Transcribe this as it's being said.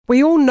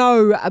We all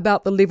know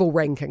about the level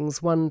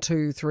rankings, 1,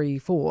 2, 3,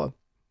 4.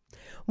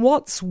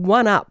 What's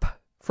one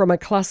up from a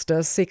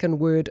cluster, second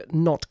word,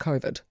 not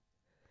COVID?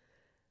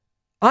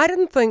 I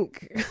didn't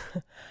think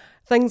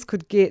things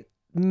could get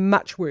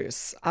much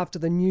worse after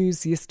the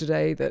news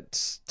yesterday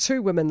that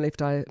 2 women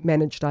left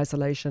managed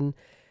isolation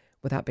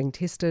without being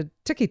tested,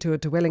 tiki tour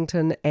to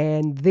Wellington,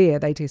 and there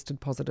they tested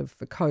positive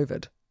for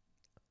COVID.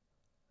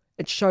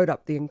 It showed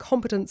up the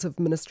incompetence of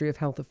Ministry of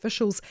Health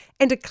officials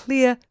and a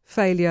clear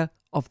failure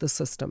of the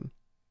system.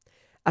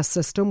 A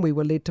system we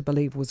were led to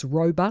believe was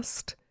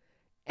robust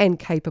and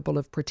capable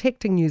of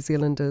protecting New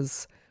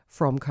Zealanders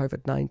from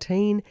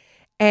COVID-19,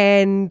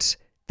 and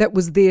that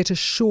was there to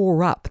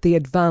shore up the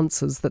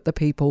advances that the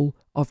people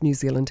of New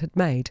Zealand had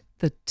made,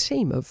 the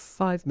team of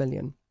 5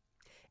 million.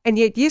 And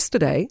yet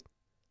yesterday,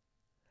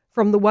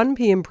 from the 1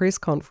 p.m. press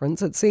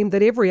conference, it seemed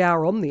that every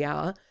hour on the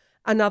hour,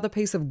 another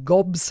piece of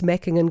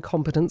gobsmacking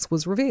incompetence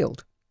was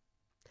revealed.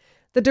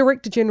 The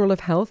Director-General of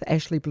Health,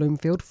 Ashley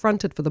Bloomfield,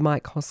 fronted for the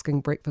Mike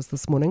Hosking breakfast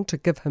this morning to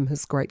give him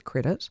his great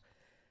credit.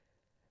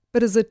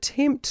 But his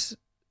attempt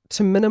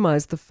to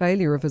minimise the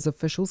failure of his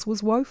officials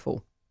was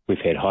woeful. We've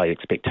had high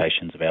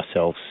expectations of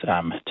ourselves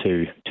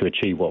to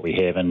achieve what we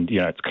have, and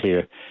it's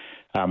clear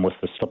with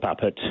the slip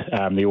up at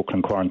the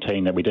Auckland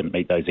quarantine that we didn't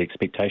meet those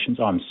expectations.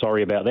 I'm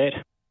sorry about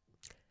that.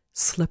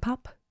 Slip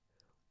up?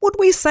 Would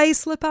we say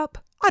slip up?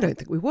 I don't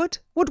think we would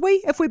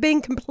we? If we're being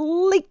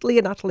completely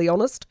and utterly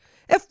honest,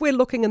 if we're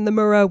looking in the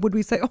mirror, would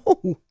we say,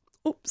 oh,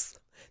 oops,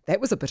 that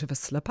was a bit of a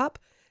slip up?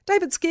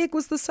 David Skegg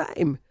was the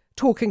same,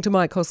 talking to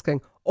Mike Hosking.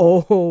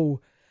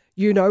 Oh,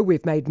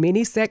 we've made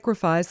many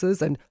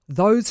sacrifices and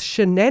those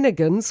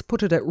shenanigans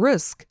put it at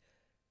risk.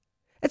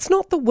 It's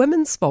not the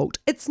women's fault.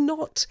 It's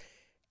not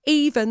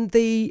even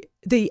the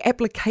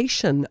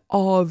application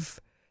of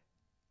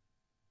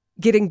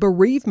getting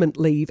bereavement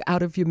leave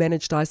out of your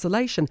managed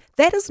isolation.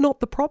 That is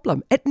not the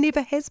problem. It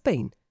never has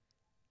been.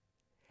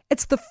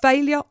 It's the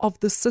failure of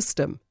the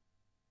system,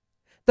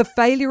 the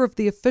failure of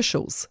the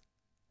officials,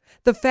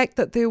 the fact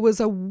that there was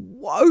a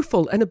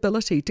woeful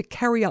inability to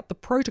carry out the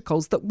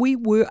protocols that we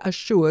were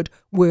assured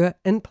were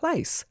in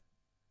place.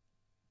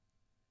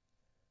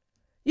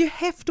 You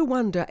have to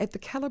wonder at the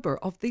calibre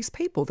of these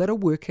people that are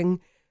working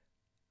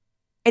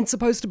and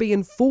supposed to be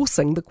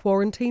enforcing the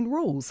quarantine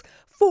rules.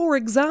 For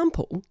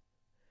example,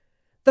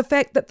 the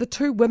fact that the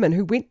 2 women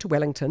who went to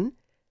Wellington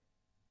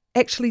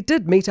actually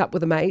did meet up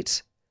with a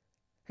mate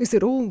who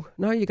said, oh,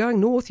 no, you're going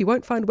north, you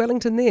won't find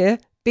Wellington there.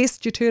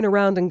 Best you turn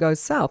around and go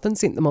south, and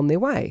sent them on their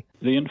way.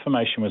 The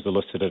information was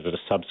elicited at a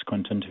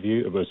subsequent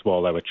interview. It was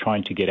while they were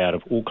trying to get out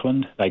of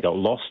Auckland. They got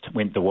lost,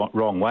 went the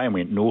wrong way and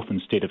went north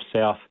instead of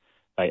south.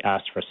 They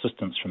asked for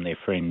assistance from their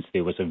friends.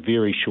 There was a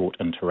very short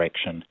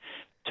interaction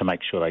to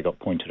make sure they got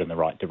pointed in the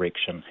right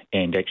direction.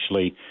 And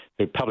actually,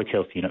 the Public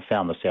Health Unit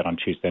found this out on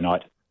Tuesday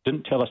night.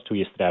 Didn't tell us till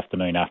yesterday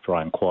afternoon after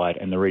I inquired,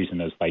 and the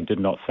reason is they did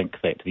not think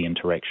that the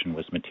interaction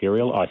was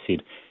material. I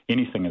said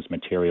anything is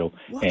material,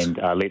 and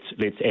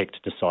let's act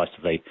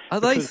decisively. Are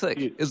they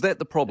thick? Is that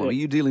the problem? Are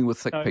you dealing with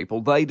thick people?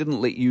 They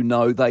didn't let you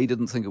know. They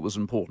didn't think it was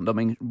important. I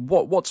mean,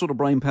 what sort of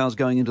brain power is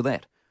going into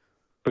that?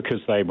 Because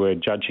they were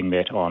judging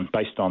that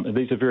based on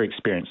these are very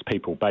experienced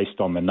people, based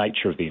on the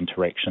nature of the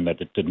interaction,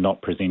 that it did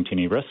not present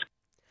any risk.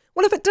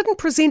 Well, if it didn't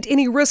present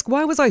any risk,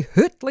 why was I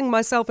hurtling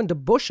myself into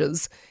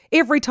bushes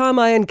every time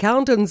I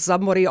encountered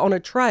somebody on a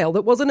trail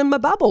that wasn't in my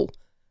bubble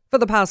for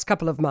the past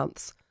couple of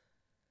months?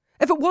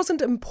 If it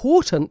wasn't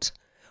important,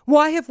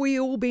 why have we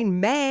all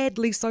been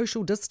madly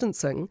social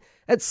distancing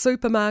at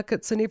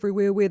supermarkets and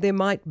everywhere where there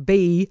might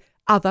be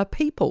other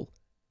people?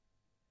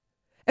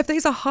 If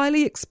these are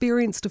highly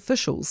experienced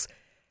officials,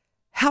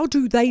 how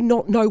do they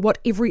not know what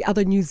every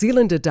other New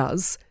Zealander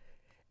does,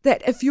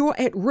 that if you're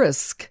at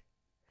risk,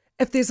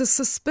 if there's a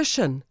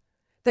suspicion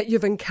that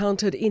you've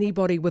encountered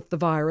anybody with the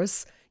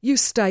virus, you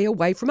stay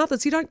away from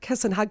others. You don't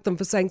kiss and hug them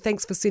for saying,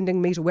 thanks for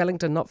sending me to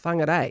Wellington, not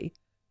Whangarei.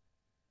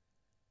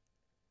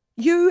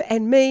 You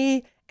and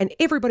me and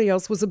everybody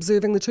else was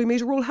observing the 2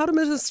 metre rule. How do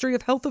Ministry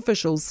of Health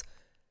officials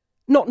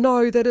not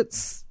know that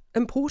it's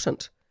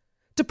important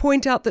to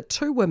point out that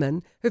 2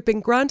 women who've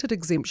been granted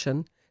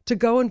exemption to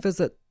go and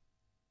visit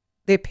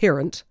their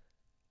parent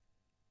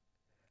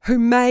who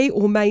may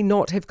or may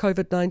not have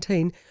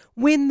COVID-19,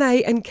 when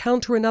they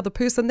encounter another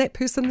person, that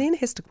person then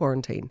has to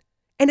quarantine.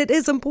 And it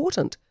is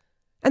important.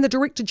 And the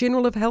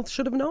Director-General of Health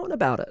should have known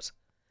about it.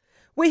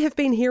 We have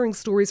been hearing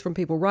stories from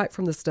people right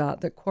from the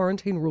start that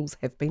quarantine rules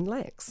have been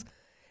lax.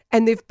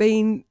 And they've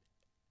been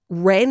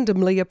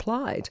randomly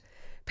applied.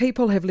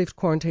 People have left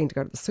quarantine to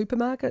go to the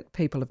supermarket.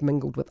 People have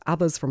mingled with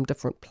others from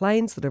different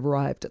planes that have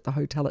arrived at the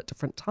hotel at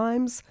different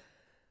times.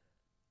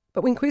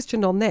 But when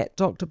questioned on that,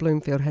 Dr.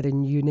 Bloomfield had a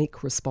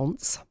unique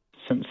response.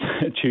 Since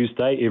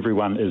Tuesday,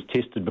 everyone is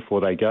tested before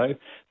they go.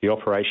 The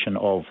operation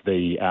of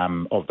the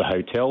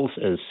hotels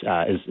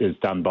is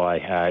done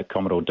by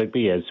Commodore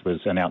Digby, as was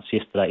announced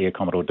yesterday. Air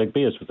Commodore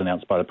Digby, as was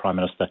announced by the Prime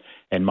Minister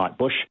and Mike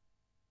Bush.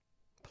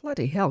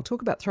 Bloody hell!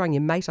 Talk about throwing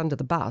your mate under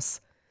the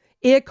bus.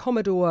 Air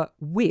Commodore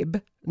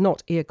Webb,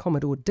 not Air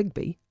Commodore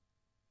Digby.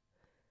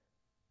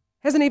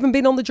 Hasn't even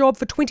been on the job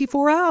for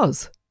 24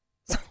 hours.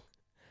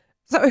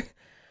 So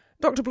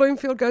Dr.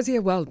 Bloomfield goes,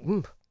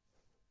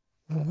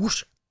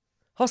 whoosh,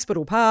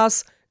 hospital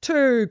pass to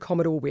Air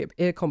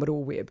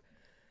Commodore Webb.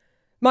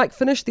 Mike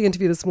finished the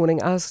interview this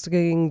morning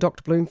asking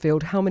Dr.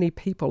 Bloomfield how many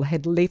people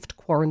had left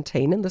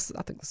quarantine, and this,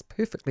 I think, is a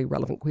perfectly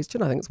relevant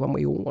question. I think it's one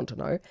we all want to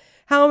know.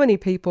 How many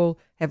people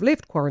have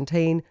left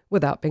quarantine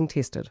without being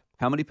tested?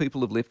 How many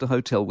people have left a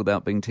hotel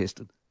without being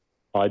tested?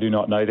 I do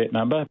not know that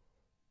number.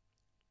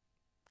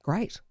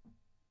 Great.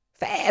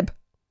 Fab.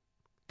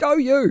 Go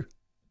you.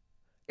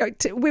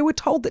 We were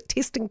told that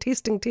testing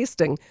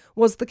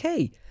was the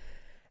key.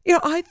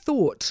 I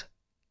thought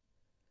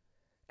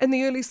in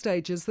the early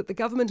stages that the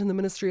government and the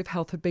Ministry of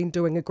Health had been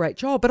doing a great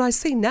job, but I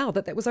see now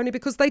that was only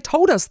because they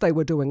told us they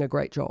were doing a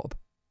great job.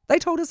 They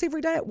told us every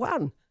day at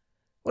 1.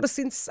 What a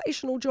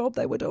sensational job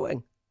they were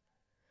doing.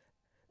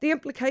 The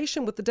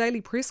implication with the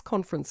daily press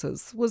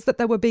conferences was that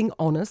they were being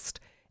honest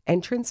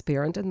and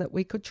transparent and that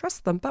we could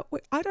trust them, but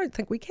I don't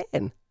think we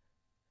can.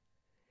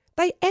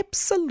 They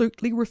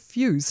absolutely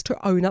refuse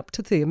to own up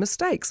to their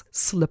mistakes.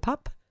 Slip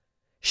up,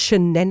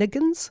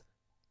 shenanigans.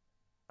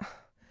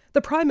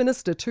 The Prime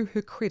Minister, to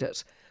her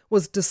credit,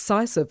 was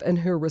decisive in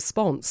her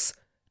response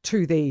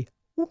to the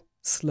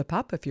slip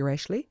up if you're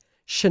Ashley,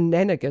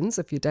 shenanigans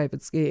if you're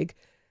David Skegg,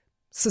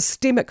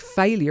 systemic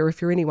failure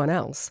if you're anyone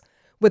else,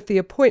 with the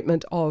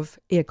appointment of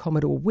Air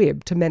Commodore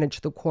Webb to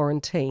manage the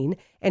quarantine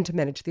and to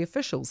manage the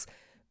officials.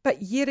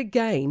 But yet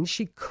again,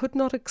 she could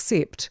not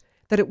accept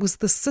that it was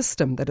the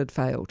system that had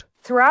failed.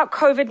 Throughout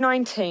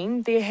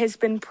COVID-19, there has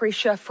been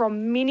pressure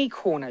from many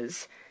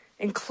corners,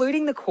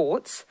 including the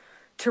courts,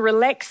 to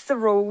relax the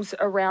rules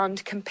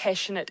around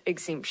compassionate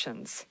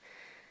exemptions.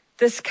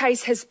 This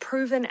case has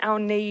proven our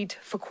need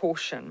for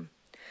caution.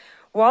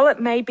 While it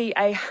may be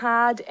a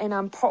hard and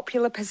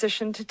unpopular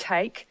position to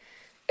take,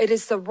 it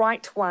is the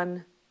right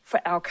one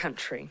for our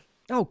country.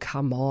 Oh,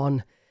 come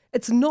on.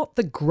 It's not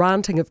the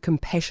granting of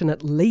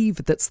compassionate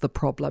leave that's the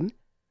problem.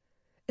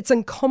 It's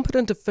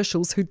incompetent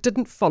officials who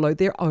didn't follow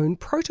their own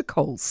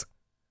protocols.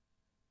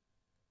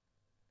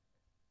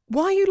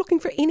 Why are you looking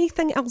for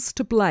anything else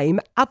to blame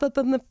other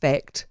than the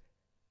fact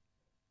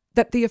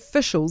that the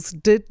officials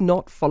did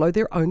not follow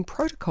their own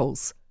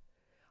protocols?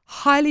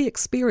 Highly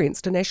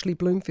experienced, in Ashley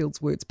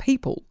Bloomfield's words,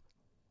 people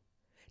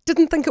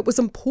didn't think it was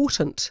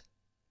important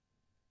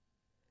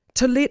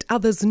to let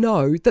others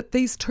know that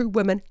these 2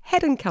 women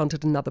had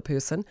encountered another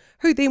person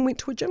who then went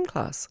to a gym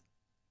class.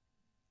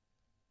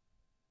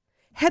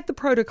 Had the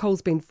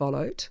protocols been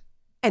followed,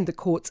 and the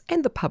courts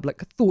and the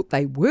public thought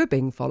they were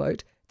being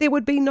followed, there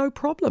would be no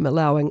problem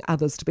allowing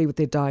others to be with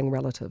their dying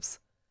relatives.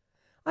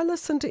 I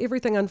listened to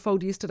everything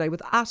unfold yesterday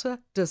with utter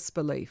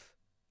disbelief.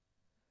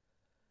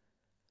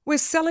 We're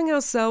selling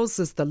ourselves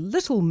as the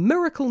little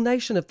miracle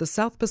nation of the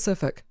South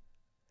Pacific,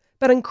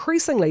 but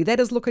increasingly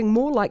that is looking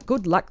more like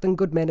good luck than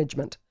good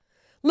management.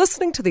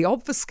 Listening to the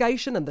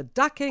obfuscation and the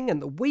ducking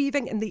and the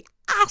weaving and the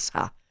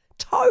utter,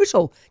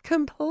 total,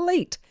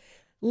 complete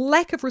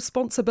lack of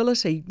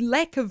responsibility,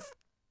 lack of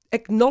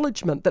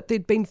acknowledgement that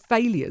there'd been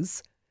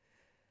failures,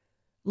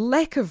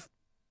 lack of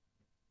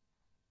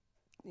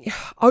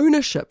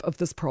ownership of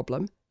this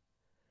problem.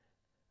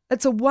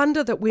 It's a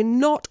wonder that we're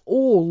not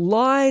all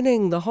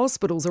lining the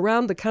hospitals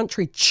around the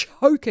country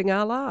choking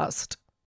our last.